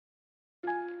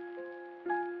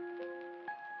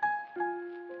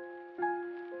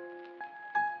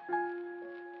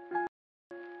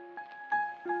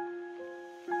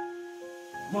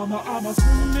Mama, I'm a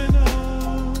criminal.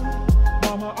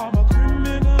 Mama, I'm a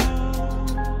criminal.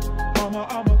 Mama,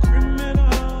 I'm a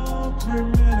criminal,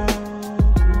 criminal,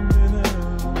 criminal.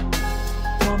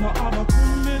 Mama, I'm a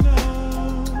criminal.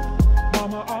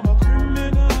 Mama, I'm a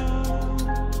criminal.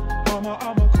 Mama,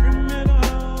 I'm a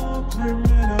criminal,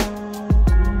 criminal,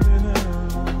 criminal.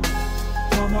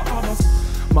 Mama, I'm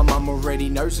a My mum already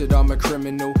knows that I'm a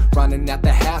criminal. Running out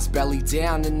the house, belly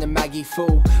down in the Maggie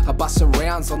full. I bust some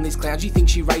rounds on these clowns, you think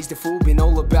she raised a fool. Been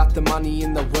all about the money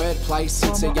in the wordplay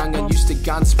since a young'un, used to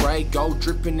gun spray, gold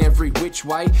dripping every which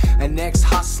way. An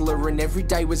ex-hustler and every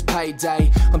day was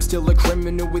payday. I'm still a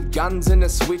criminal with guns and a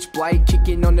switchblade,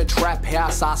 kicking on the trap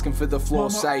house, asking for the floor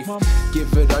safe.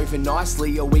 Give it over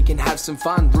nicely or we can have some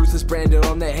fun. Ruthless branded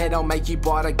on the head, I'll make you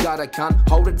bite a gutter, cunt.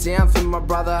 Hold it down for my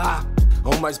brother.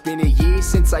 Almost been a year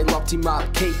since they locked him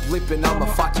up. Keep blipping, I'ma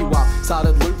fuck you up.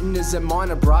 Started looting as a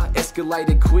minor, bruh.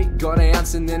 Escalated quick, got an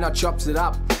ounce and then I chopped it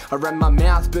up. I ran my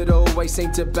mouth, but I always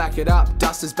seemed to back it up.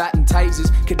 Dusters, bat and tasers,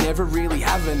 could never really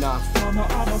have enough. Mama,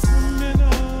 I'm a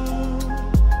criminal.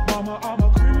 Mama, I'm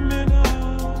a criminal.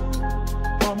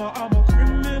 Mama, I'm a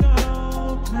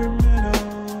criminal, criminal,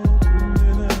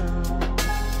 criminal.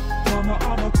 Mama,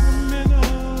 I'm a criminal.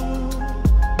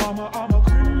 Mama, I'm a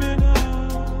criminal.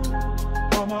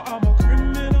 Mama, I'm a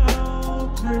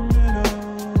criminal, criminal,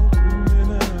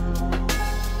 criminal.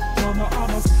 Mama,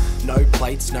 I'm a No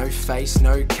plates, no face,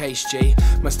 no case, G.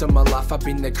 Most of my life I've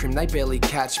been the crim, they barely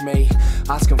catch me.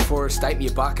 Asking for a statement,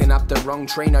 you're barking up the wrong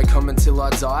tree. No comment till I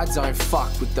die, don't fuck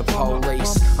with the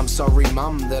police. I'm sorry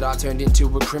mum that I turned into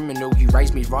a criminal. You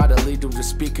raised me right, a little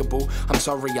despicable. I'm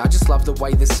sorry, I just love the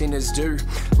way the sinners do.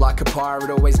 Like a pirate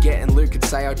always getting loot, could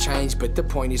say I changed, but the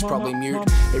point is probably mute.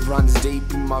 It runs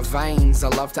deep in my veins, I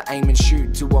love to aim and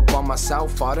shoot. Do it by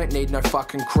myself, I don't need no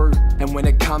fucking crew. And when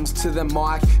it comes to the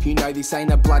mic, you know this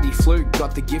ain't a bloody fluke.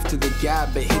 Got the gift to the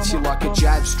gab, it hits you like a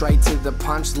jab. Straight to the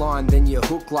punchline, then you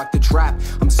hook like the trap.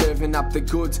 I'm serving up the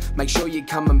goods, make sure you're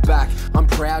coming back. I'm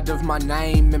proud of my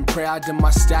name and proud of my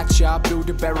stature. Build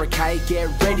a barricade, get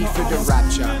ready for the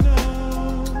rapture.